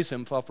 You praise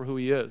him for who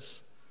he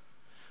is.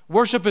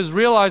 Worship is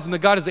realizing that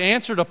God has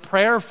answered a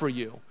prayer for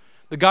you.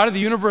 The God of the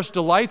universe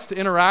delights to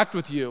interact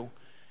with you.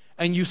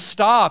 And you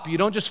stop. You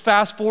don't just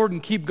fast forward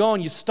and keep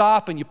going. You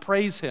stop and you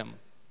praise him.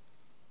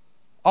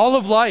 All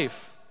of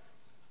life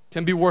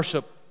can be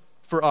worship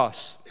for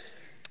us.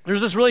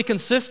 There's this really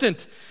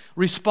consistent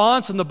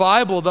response in the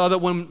Bible, though, that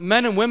when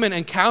men and women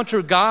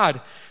encounter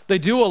God, they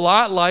do a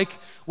lot like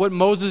what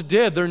Moses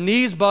did. Their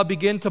knees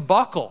begin to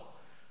buckle.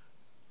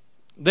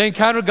 They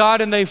encounter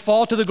God and they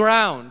fall to the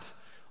ground,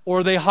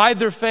 or they hide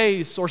their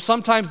face, or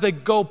sometimes they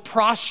go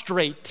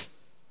prostrate.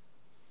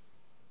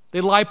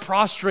 They lie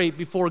prostrate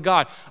before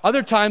God.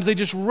 Other times they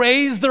just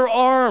raise their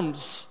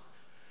arms.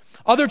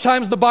 Other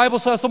times the Bible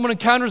says someone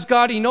encounters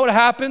God and you know what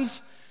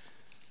happens?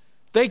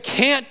 They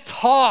can't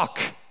talk.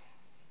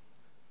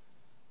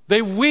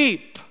 They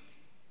weep.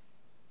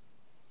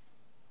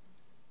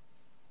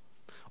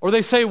 Or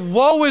they say,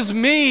 woe is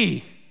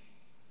me.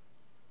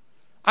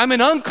 I'm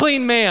an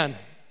unclean man.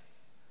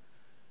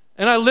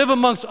 and I live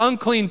amongst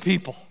unclean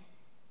people.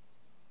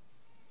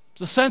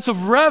 It's a sense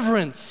of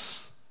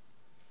reverence,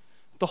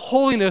 the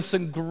holiness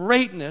and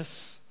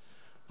greatness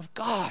of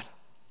God.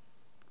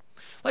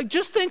 Like,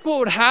 just think what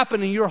would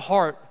happen in your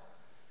heart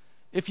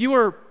if you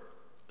were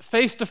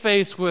face to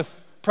face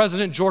with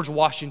President George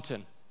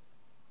Washington,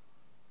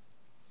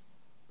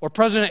 or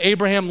President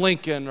Abraham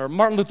Lincoln, or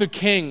Martin Luther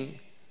King.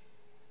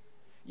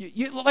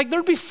 Like,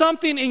 there'd be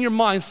something in your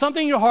mind,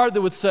 something in your heart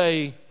that would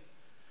say,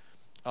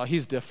 oh,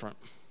 he's different.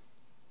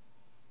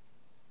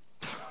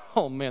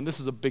 Oh man, this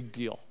is a big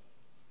deal.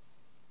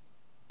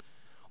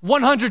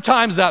 100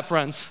 times that,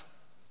 friends.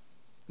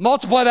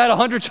 Multiply that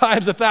 100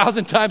 times,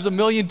 1,000 times,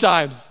 1,000,000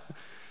 times.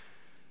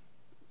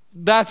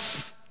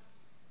 That's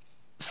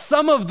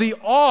some of the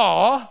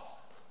awe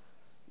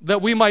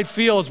that we might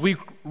feel as we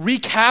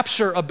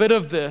recapture a bit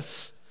of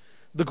this,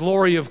 the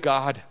glory of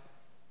God,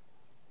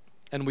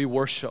 and we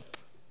worship.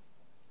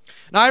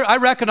 Now, I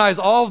recognize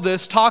all of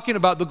this, talking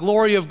about the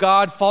glory of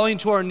God, falling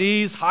to our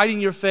knees,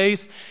 hiding your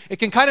face. It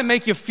can kind of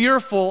make you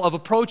fearful of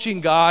approaching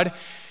God.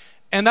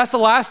 And that's the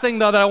last thing,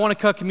 though, that I want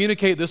to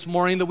communicate this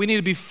morning, that we need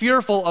to be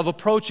fearful of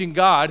approaching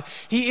God.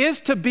 He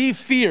is to be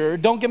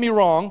feared, don't get me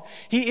wrong.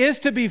 He is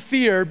to be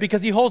feared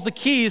because he holds the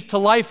keys to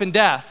life and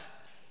death.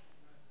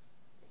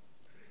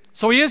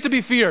 So he is to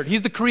be feared.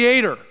 He's the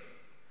creator.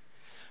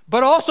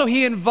 But also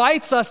he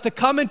invites us to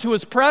come into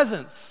his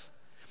presence.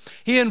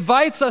 He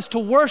invites us to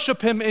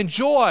worship him in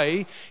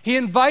joy. He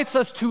invites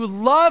us to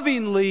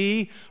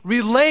lovingly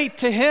relate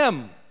to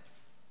him.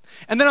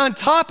 And then on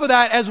top of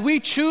that, as we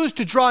choose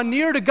to draw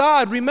near to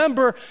God,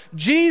 remember,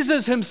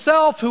 Jesus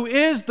himself, who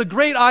is the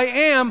great I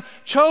am,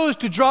 chose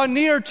to draw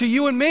near to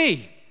you and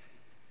me.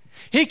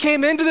 He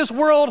came into this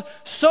world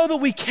so that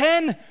we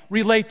can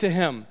relate to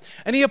him.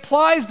 And he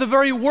applies the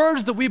very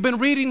words that we've been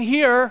reading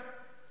here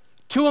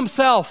to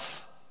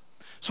himself.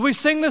 So we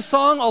sing this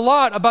song a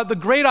lot about the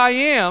great I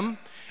am.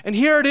 And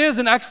here it is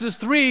in Exodus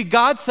 3.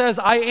 God says,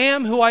 I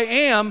am who I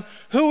am.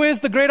 Who is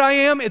the great I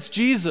am? It's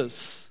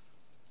Jesus.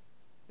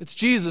 It's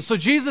Jesus. So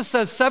Jesus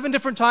says 7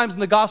 different times in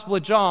the Gospel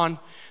of John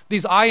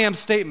these I am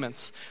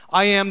statements.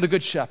 I am the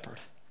good shepherd.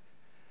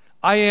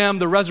 I am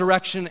the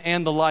resurrection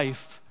and the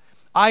life.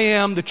 I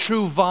am the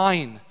true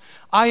vine.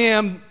 I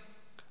am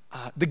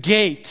the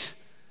gate.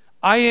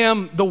 I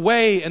am the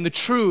way and the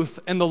truth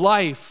and the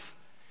life.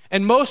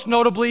 And most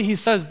notably, he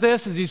says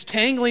this as he's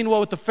tangling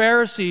with the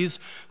Pharisees,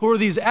 who are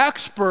these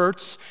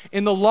experts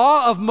in the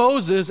law of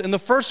Moses in the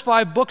first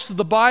 5 books of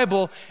the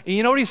Bible. And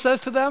you know what he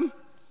says to them?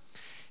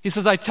 He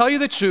says, I tell you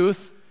the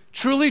truth,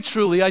 truly,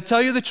 truly, I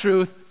tell you the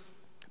truth,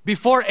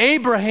 before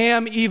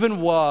Abraham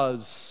even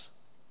was,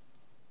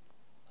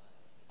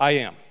 I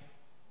am.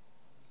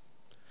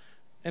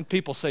 And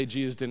people say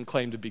Jesus didn't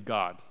claim to be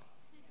God.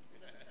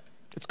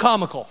 It's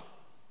comical.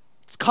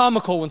 It's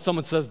comical when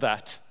someone says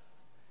that.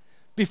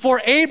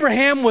 Before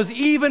Abraham was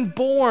even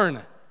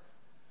born,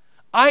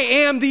 I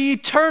am the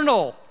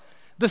eternal,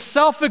 the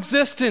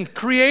self-existent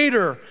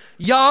creator,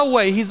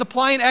 Yahweh. He's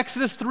applying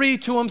Exodus 3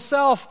 to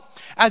himself.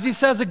 As he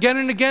says again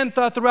and again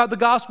throughout the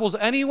Gospels,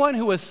 anyone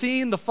who has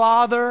seen the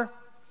Father,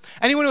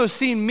 anyone who has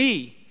seen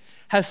me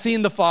has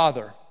seen the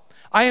Father.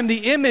 I am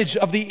the image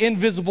of the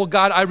invisible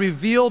God. I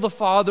reveal the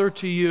Father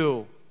to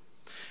you.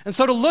 And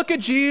so to look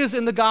at Jesus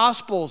in the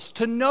Gospels,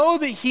 to know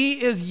that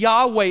he is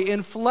Yahweh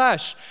in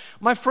flesh,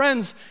 my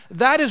friends,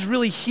 that is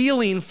really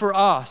healing for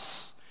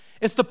us.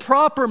 It's the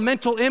proper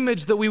mental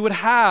image that we would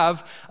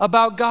have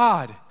about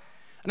God.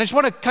 And I just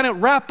want to kind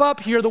of wrap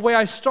up here the way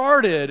I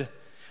started.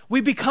 We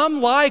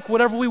become like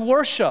whatever we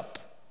worship.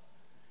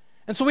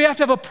 And so we have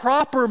to have a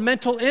proper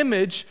mental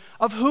image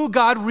of who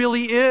God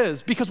really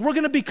is, because we're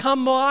going to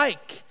become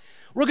like.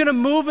 We're going to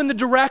move in the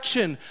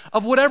direction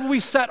of whatever we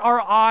set our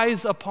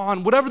eyes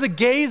upon, whatever the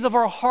gaze of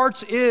our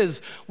hearts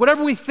is,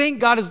 whatever we think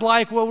God is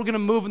like, well, we're going to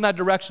move in that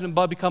direction and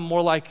become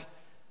more like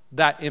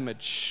that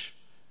image.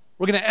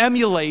 We're going to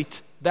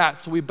emulate that,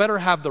 so we better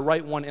have the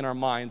right one in our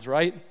minds,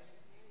 right?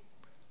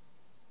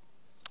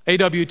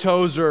 A.W.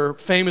 Tozer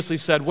famously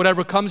said,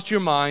 whatever comes to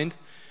your mind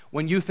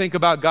when you think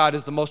about God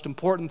is the most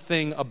important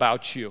thing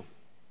about you.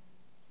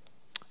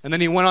 And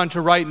then he went on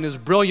to write in his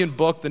brilliant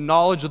book, The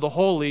Knowledge of the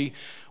Holy,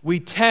 we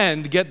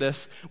tend, get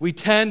this, we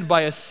tend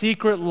by a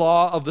secret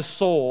law of the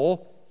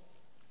soul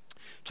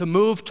to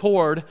move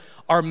toward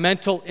our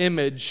mental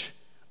image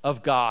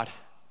of God.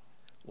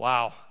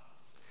 Wow.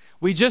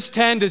 We just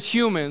tend as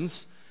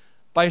humans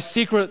by a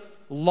secret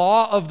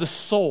law of the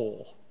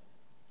soul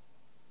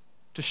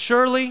to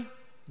surely,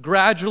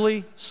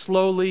 gradually,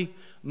 slowly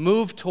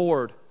move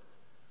toward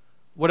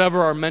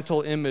whatever our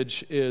mental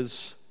image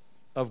is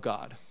of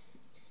God.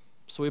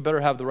 So we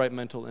better have the right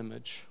mental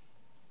image.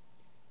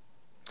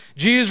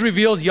 Jesus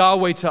reveals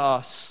Yahweh to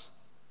us.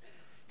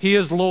 He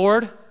is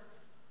Lord,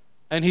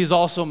 and he's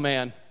also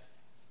man.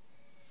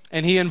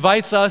 And he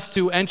invites us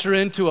to enter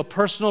into a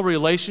personal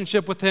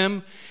relationship with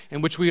him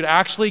in which we would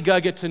actually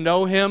get to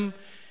know him,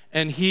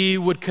 and he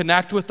would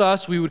connect with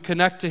us. We would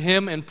connect to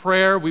him in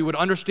prayer. We would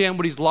understand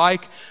what he's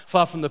like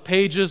from the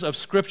pages of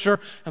Scripture,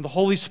 and the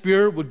Holy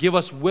Spirit would give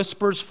us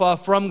whispers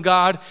from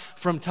God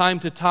from time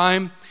to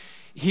time.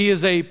 He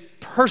is a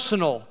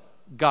personal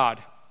God.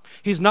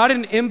 He's not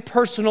an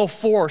impersonal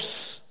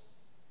force.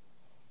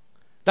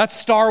 That's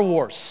Star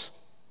Wars.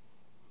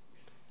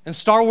 And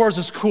Star Wars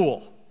is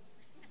cool.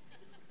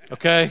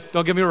 Okay?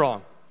 Don't get me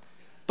wrong.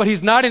 But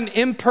he's not an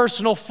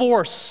impersonal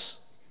force.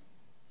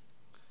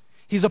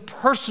 He's a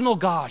personal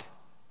God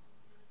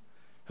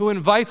who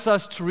invites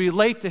us to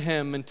relate to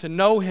him and to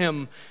know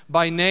him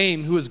by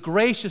name, who is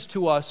gracious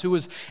to us, who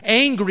is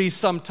angry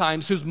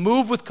sometimes, who's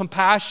moved with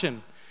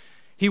compassion.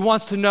 He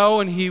wants to know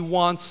and he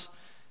wants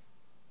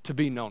to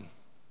be known.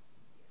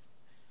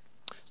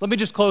 So let me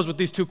just close with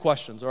these two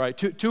questions, all right?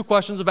 Two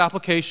questions of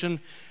application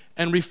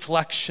and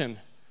reflection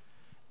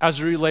as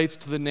it relates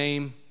to the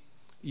name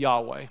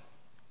Yahweh.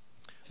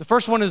 The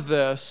first one is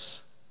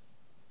this: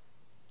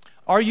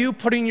 are you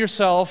putting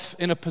yourself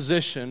in a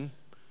position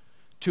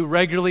to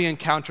regularly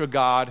encounter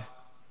God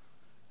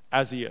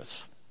as he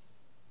is?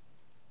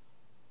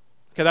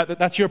 Okay,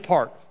 that's your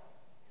part.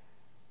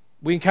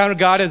 We encounter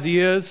God as he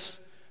is,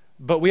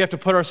 but we have to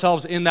put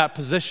ourselves in that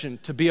position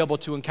to be able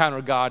to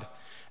encounter God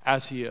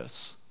as he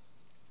is.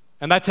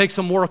 And that takes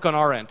some work on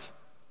our end.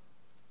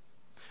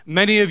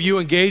 Many of you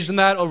engaged in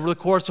that over the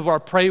course of our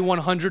Pray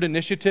 100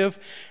 initiative,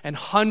 and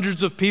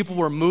hundreds of people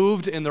were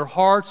moved in their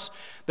hearts.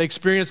 They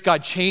experienced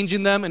God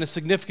changing them in a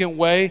significant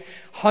way.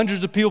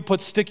 Hundreds of people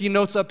put sticky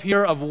notes up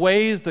here of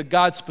ways that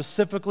God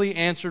specifically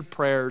answered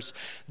prayers.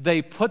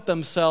 They put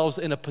themselves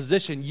in a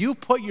position. You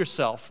put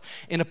yourself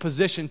in a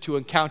position to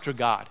encounter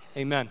God.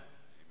 Amen.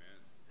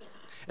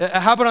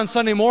 How about on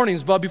Sunday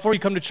mornings, Bub, before you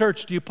come to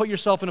church, do you put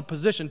yourself in a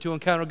position to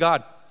encounter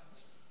God?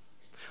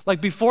 Like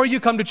before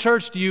you come to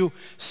church, do you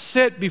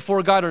sit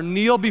before God or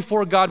kneel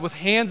before God with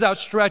hands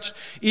outstretched,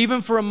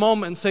 even for a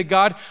moment, and say,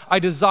 God, I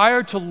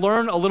desire to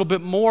learn a little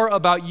bit more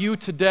about you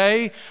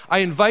today. I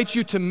invite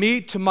you to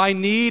meet to my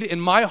need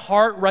in my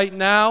heart right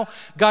now.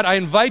 God, I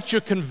invite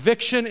your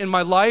conviction in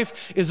my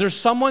life. Is there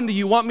someone that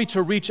you want me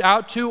to reach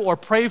out to or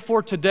pray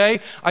for today?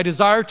 I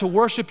desire to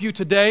worship you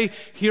today.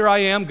 Here I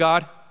am,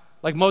 God.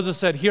 Like Moses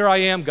said, here I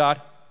am,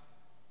 God.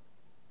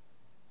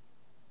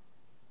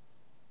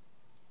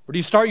 Or do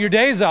you start your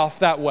days off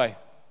that way?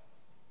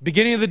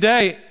 Beginning of the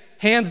day,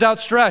 hands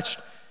outstretched.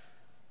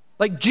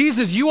 Like,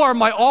 Jesus, you are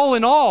my all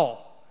in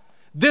all.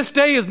 This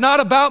day is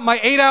not about my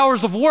 8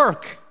 hours of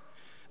work.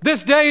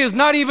 This day is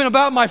not even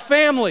about my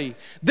family.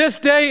 This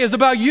day is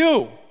about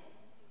you.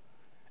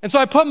 And so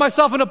I put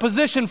myself in a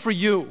position for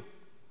you,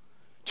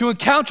 to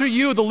encounter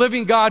you, the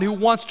living God who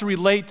wants to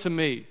relate to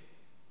me.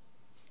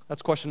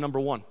 That's question number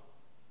one.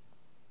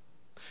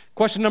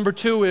 Question number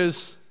two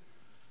is,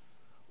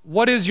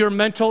 what is your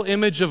mental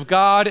image of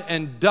God,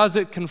 and does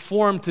it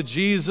conform to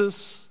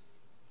Jesus?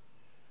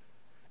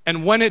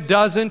 And when it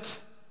doesn't,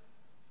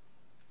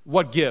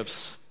 what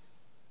gives?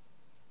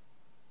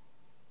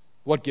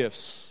 What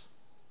gives?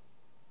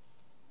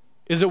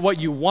 Is it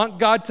what you want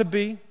God to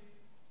be?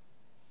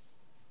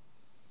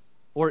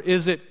 Or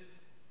is it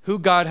who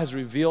God has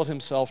revealed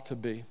himself to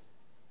be?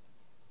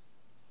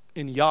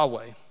 In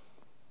Yahweh.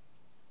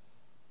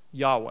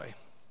 Yahweh,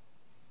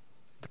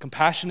 the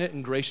compassionate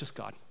and gracious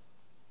God.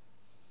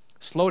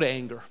 Slow to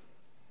anger,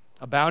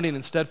 abounding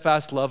in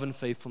steadfast love and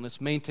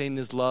faithfulness, maintaining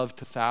his love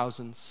to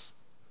thousands,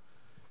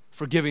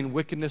 forgiving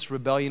wickedness,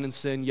 rebellion, and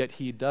sin, yet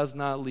he does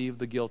not leave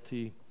the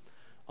guilty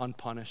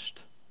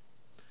unpunished.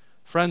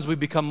 Friends, we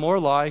become more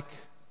like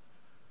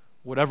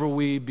whatever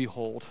we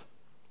behold.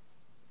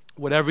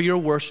 Whatever you're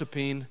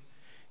worshiping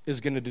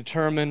is going to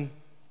determine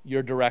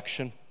your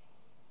direction.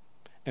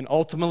 And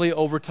ultimately,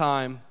 over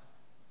time,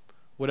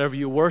 whatever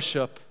you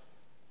worship,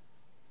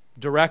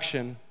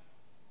 direction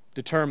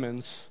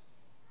determines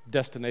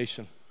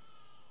destination.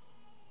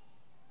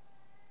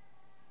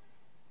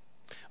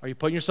 Are you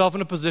putting yourself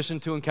in a position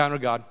to encounter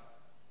God?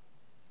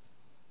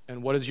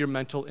 And what is your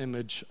mental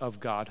image of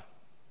God?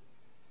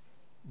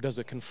 Does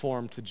it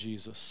conform to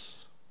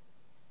Jesus?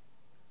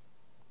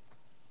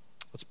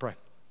 Let's pray.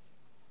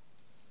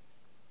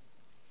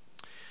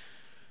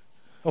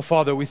 Oh,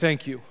 Father, we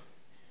thank you.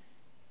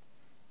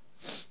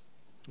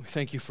 We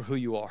thank you for who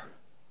you are.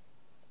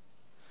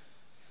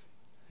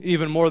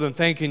 Even more than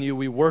thanking you,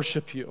 we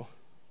worship you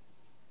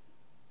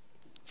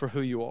for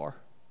who you are.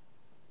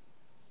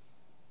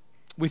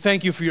 We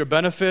thank you for your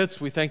benefits.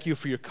 We thank you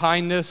for your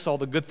kindness, all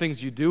the good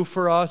things you do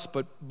for us.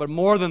 But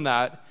more than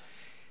that,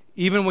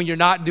 even when you're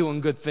not doing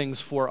good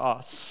things for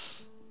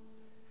us,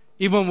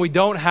 even when we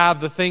don't have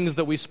the things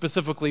that we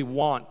specifically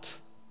want,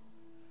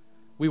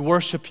 we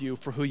worship you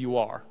for who you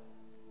are.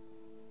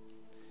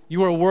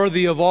 You are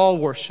worthy of all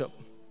worship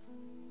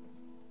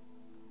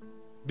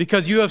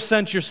because you have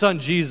sent your Son,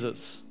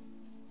 Jesus,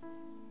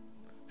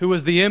 who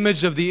is the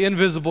image of the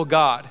invisible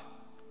God.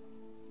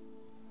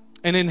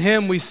 And in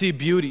him we see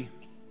beauty.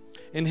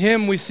 In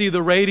him we see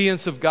the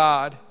radiance of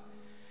God.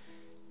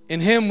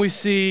 In him we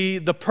see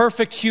the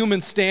perfect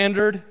human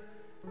standard,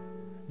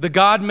 the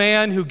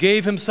God-man who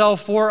gave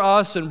himself for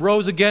us and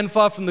rose again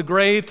from the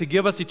grave to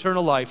give us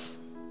eternal life.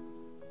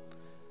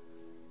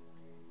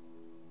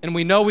 And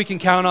we know we can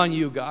count on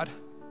you, God.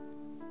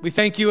 We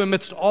thank you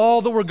amidst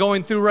all that we're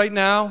going through right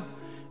now,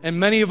 And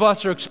many of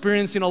us are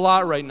experiencing a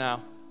lot right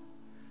now.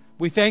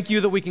 We thank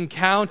you that we can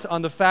count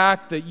on the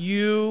fact that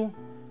you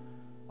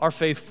are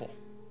faithful,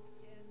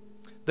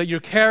 that your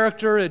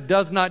character, it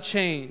does not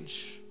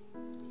change,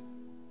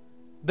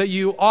 that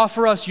you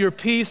offer us your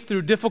peace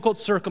through difficult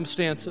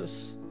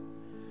circumstances,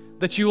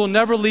 that you will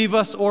never leave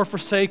us or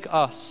forsake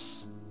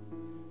us,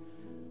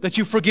 that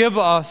you forgive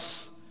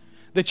us,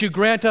 that you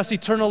grant us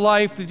eternal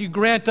life, that you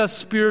grant us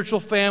spiritual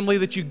family,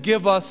 that you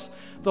give us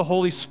the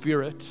Holy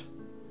Spirit.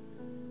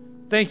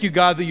 Thank you,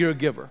 God, that you're a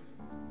giver.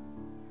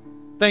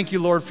 Thank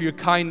you, Lord, for your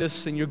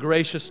kindness and your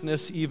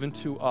graciousness even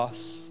to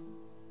us.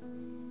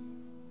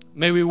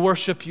 May we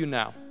worship you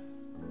now.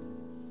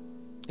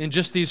 In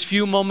just these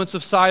few moments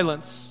of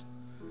silence,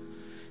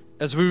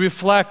 as we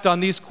reflect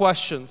on these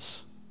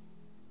questions,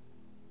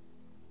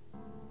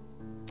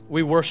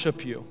 we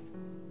worship you.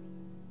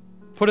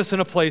 Put us in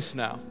a place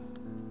now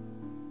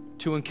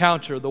to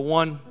encounter the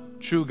one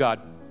true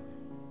God.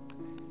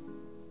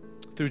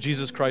 Through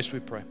Jesus Christ we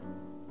pray.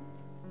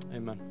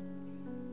 Amen.